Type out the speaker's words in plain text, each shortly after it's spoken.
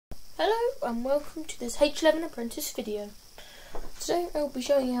Hello and welcome to this H11 Apprentice video. Today I will be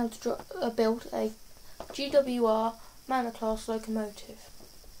showing you how to build a GWR Manor Class Locomotive.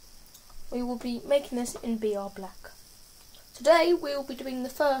 We will be making this in BR Black. Today we will be doing the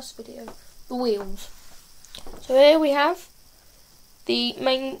first video, the wheels. So here we have the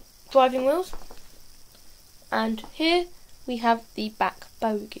main driving wheels, and here we have the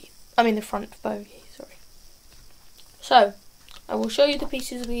the front bogie, sorry. So I will show you the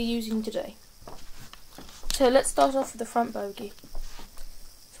pieces we are using today. So let's start off with the front bogie.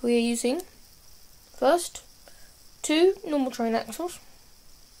 So we are using, first, 2 normal train axles,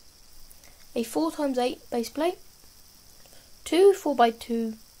 a 4x8 base plate, 2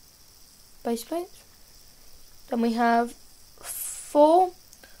 4x2 base plates, then we have 4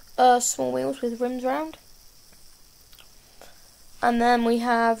 small wheels with rims round, and then we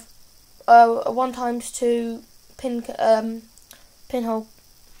have a 1x2 pinhole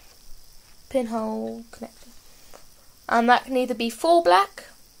connector, and that can either be 4 black,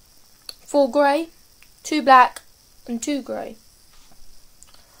 4 grey, 2 black and 2 grey,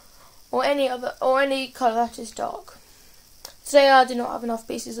 or any colour that is dark. Today I do not have enough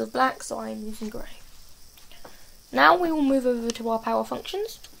pieces of black, so I am using grey. Now we will move over to our power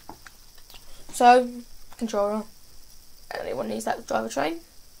functions. So, controller, anyone needs that to drive a train.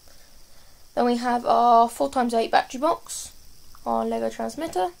 Then we have our 4x8 battery box, our Lego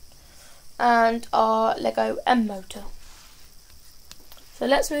transmitter, and our Lego M motor. So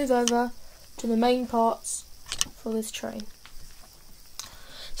let's move over to the main parts for this train.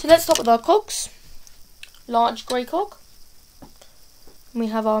 So let's start with our cogs. Large grey cog. We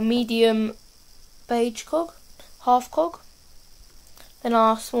have our medium beige cog, half cog, then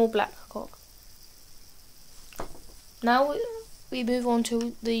our small black cog. Now we move on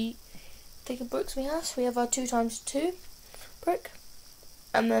to the thicker bricks we have. So we have our 2x2 brick,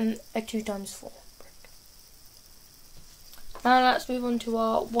 and then a 2x4 brick. Now let's move on to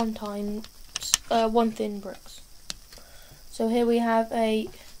our one thin bricks. So here we have a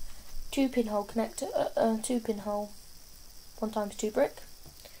 2 pinhole connector, 2 pinhole 1x2 brick.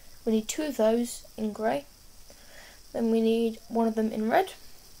 We need 2 of those in grey. Then we need 1 of them in red,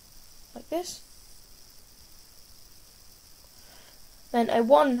 like this. Then a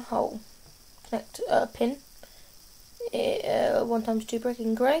 1-hole connector pin, 1x2 brick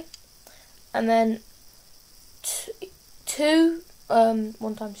in grey, and then 2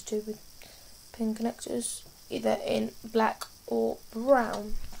 1x2 with pin connectors, either in black or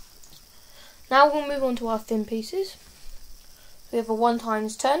brown. Now we'll move on to our thin pieces. We have a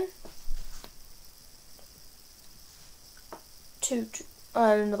 1x10,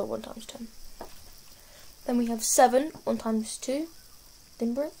 another 1x10. Then we have 7 1x2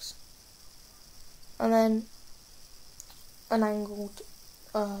 thin bricks, and then an angled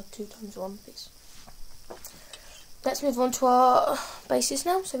 2x1 piece. Let's move on to our bases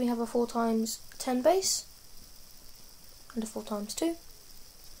now. So we have a 4x10 base, and a 4x2,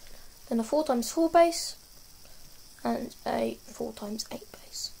 then a 4x4 base, and a 4x8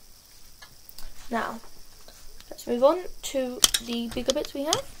 base. Now let's move on to the bigger bits we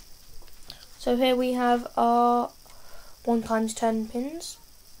have. So here we have our 1x10 pins,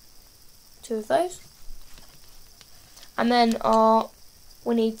 2 of those, and then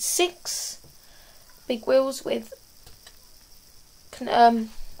we need 6 big wheels with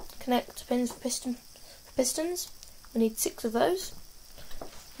connect pins for pistons. We need 6 of those,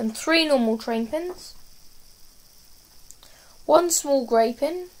 and 3 normal train pins, 1 small grey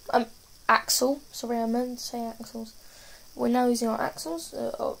pin, axle. Sorry, I meant to say axles. We're now using our axles,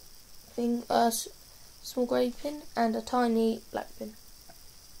 small grey pin and a tiny black pin.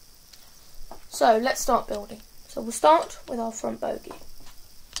 So let's start building. So we'll start with our front bogie.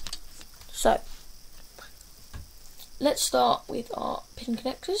 So let's start with our pin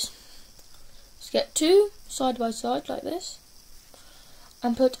connectors. Let's get 2 side by side like this,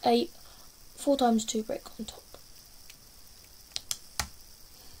 and put a 4x2 brick on top.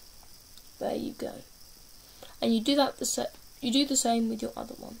 There you go. And you do the same with your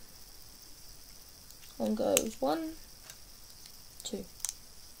other one. On goes 1, 2.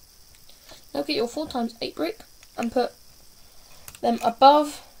 Now get your 4x8 brick and put them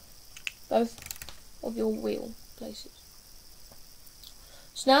above both of your wheel places.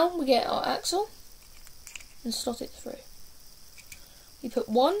 So now we get our axle and slot it through. We put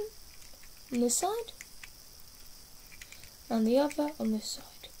 1 on this side and the other on this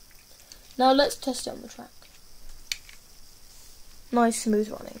side. Now let's test it on the track. Nice smooth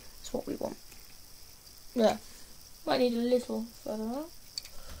running, that's what we want. Yeah, might need a little further out.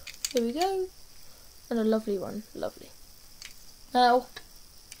 Here we go, and a lovely one, lovely. Now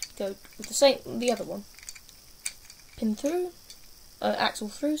go with the other one. Pin through, axle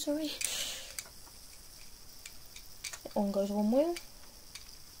through, sorry. On goes one wheel.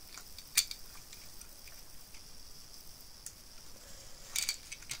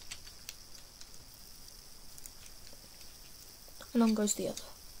 And on goes the other.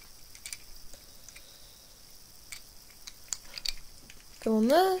 Go on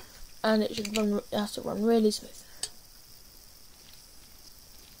there, and it should run. It has to run really smooth.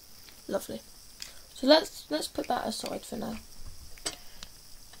 Lovely. So let's put that aside for now.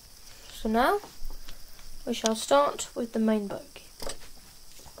 So now we shall start with the main bogie.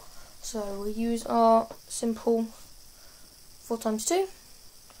 So we use our simple 4x2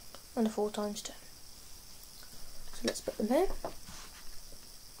 and a 4x10. So let's put them here.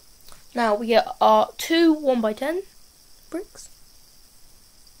 Now we get our two 1x10 bricks,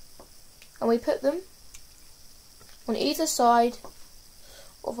 and we put them on either side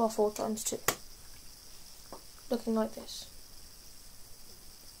of our 4x2, looking like this.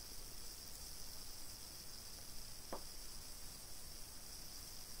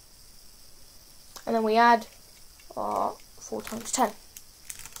 And then we add our 4x10.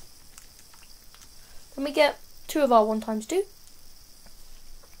 Then we get two of our 1x2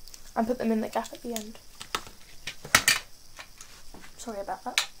 and put them in the gap at the end. Sorry about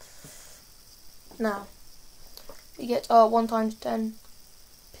that. Now we get our 1x10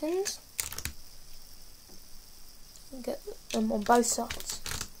 pins and get them on both sides.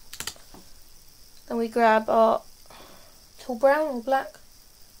 Then we grab our tall brown or black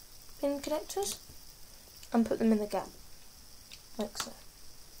pin connectors and put them in the gap, like so.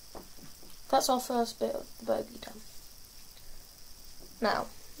 That's our first bit of the bogie done. Now,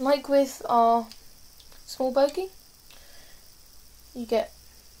 like with our small bogie, you get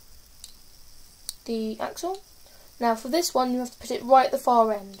the axle. Now for this one you have to put it right at the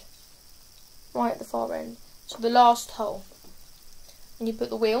far end. Right at the far end. So the last hole. And you put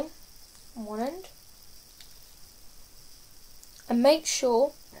the wheel on one end. And make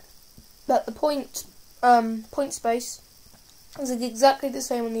sure that the point space is exactly the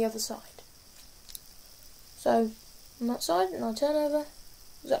same on the other side. So on that side, and I'll turn over,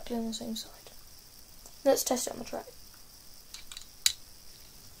 exactly on the same side. Let's test it on the track.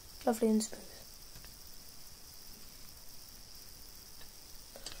 Lovely and smooth.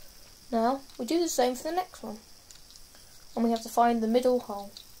 Now we do the same for the next one, and we have to find the middle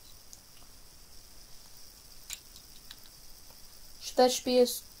hole. So there should be a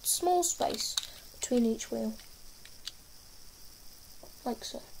small space between each wheel, like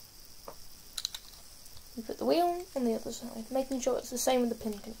so. We put the wheel on the other side, making sure it's the same with the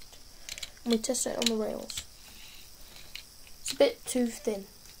pin connector, and we test it on the rails. It's a bit too thin.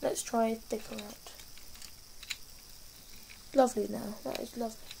 Let's try a thicker out. Lovely now, that is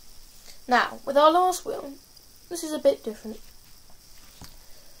lovely. Now, with our last wheel, this is a bit different.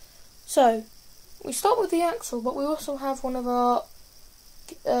 So, we start with the axle, but we also have one of our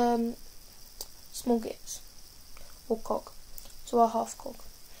small gears, or cog, so our half cog.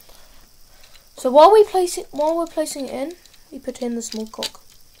 So while we're placing it in, we put in the small cog,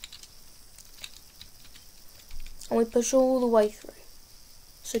 and we push all the way through.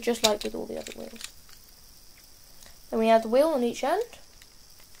 So just like with all the other wheels. Then we add the wheel on each end.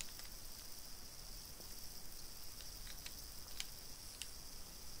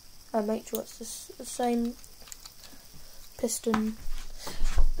 And make sure it's the same piston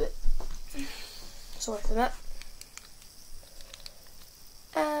bit. Sorry for that.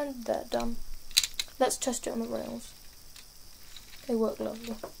 And they're done. Let's test it on the rails. They work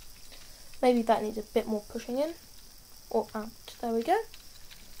lovely. Maybe that needs a bit more pushing in or out. There we go.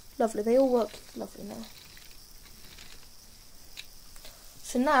 Lovely, they all work lovely now.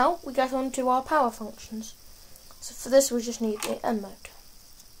 So now we get on to our power functions. So for this we just need the end motor.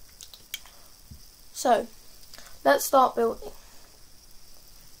 So let's start building.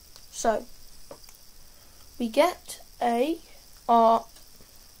 So we get our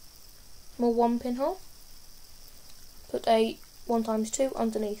small 1-pin hole, put a 1x2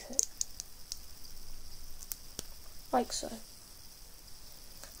 underneath it, like so,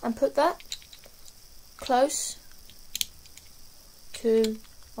 and put that close to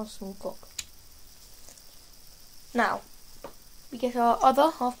our small cog. Now we get our other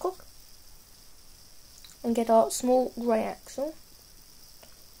half cog and get our small grey axle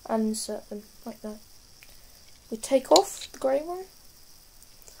and insert them like that. We take off the grey one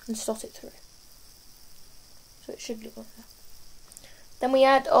and slot it through, so it should look like that. Then we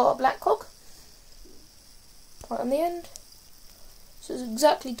add our black cog right on the end, so it's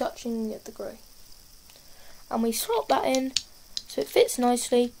exactly touching the grey, and we slot that in so it fits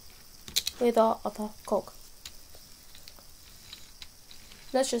nicely with our other cog.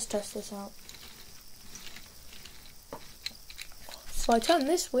 Let's just test this out. So I turn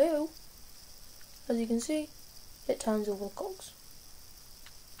this wheel, as you can see, it turns all the cogs.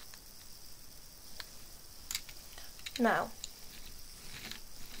 Now,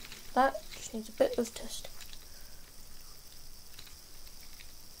 that just needs a bit of testing.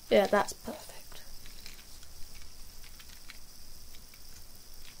 Yeah, that's perfect.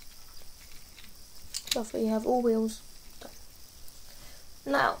 Lovely, you have all wheels done.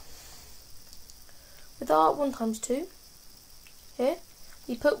 Now, with our 1x2, here,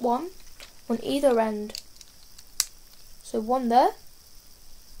 you put one on either end. So one there,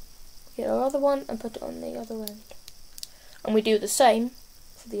 get our other one and put it on the other end. And we do the same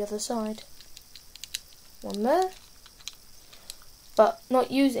for the other side. One there, but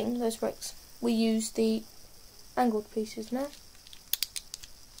not using those bricks. We use the angled pieces now.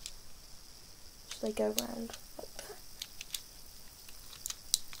 So they go round like that.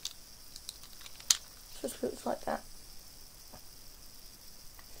 Just looks like that.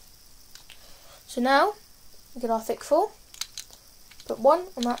 So now, we get our thick 4, put one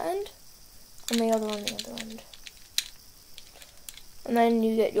on that end, and the other on the other end. And then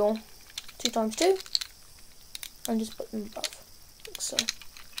you get your 2x2, and just put them above, like so.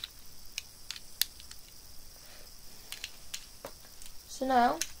 So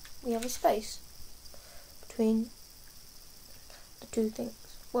now, we have a space between the two things,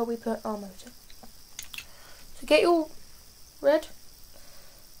 where we put our motor. So get your red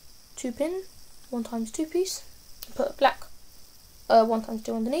 2-pin, 1x2 piece, and put a black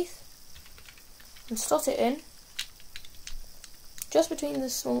 1x2 underneath, and slot it in just between the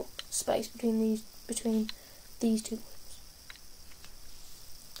small space between these two wheels.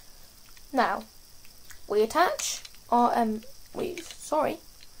 Now we attach our we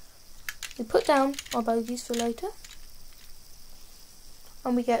put down our bogies for later,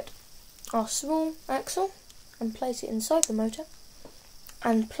 and we get our small axle and place it inside the motor,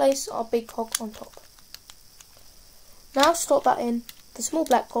 and place our big cog on top. Now slot that in the small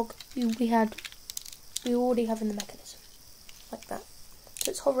black cog we already have in the mechanism, like that. So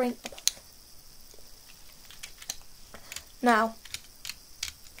it's hovering above. Now,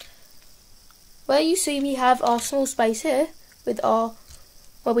 where you see we have our small space here with our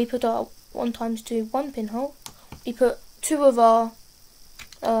where we put our 1x2 1-pin hole, we put two of our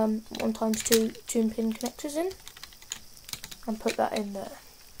 1x2 2-pin connectors in, and put that in there.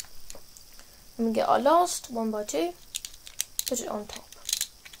 And we get our last 1x2, put it on top.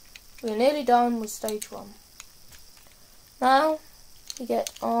 We're nearly done with stage 1. Now we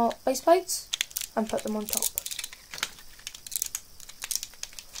get our base plates and put them on top.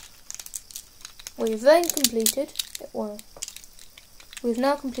 We've then completed we've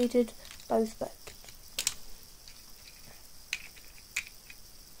now completed both back.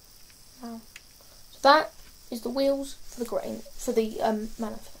 Now, so that is the wheels for the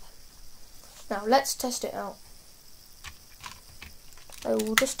Manor. Now let's test it out. I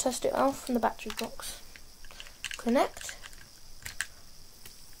will just test it out from the battery box. Connect.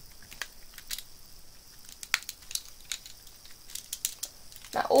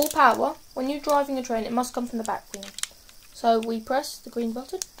 Now all power, when you're driving a train, it must come from the back wheel. So we press the green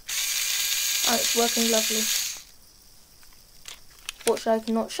button, and it's working lovely. Fortunately I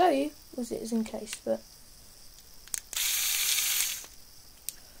cannot show you because it is encased, but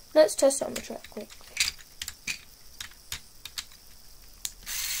let's test it on the track quickly.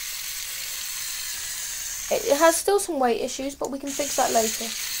 It has still some weight issues, but we can fix that later.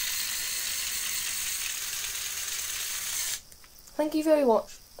 Thank you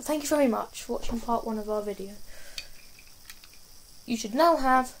very much for watching part 1 of our video. You should now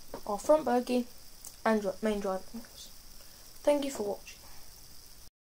have our front bogie and main driving wheels. Thank you for watching.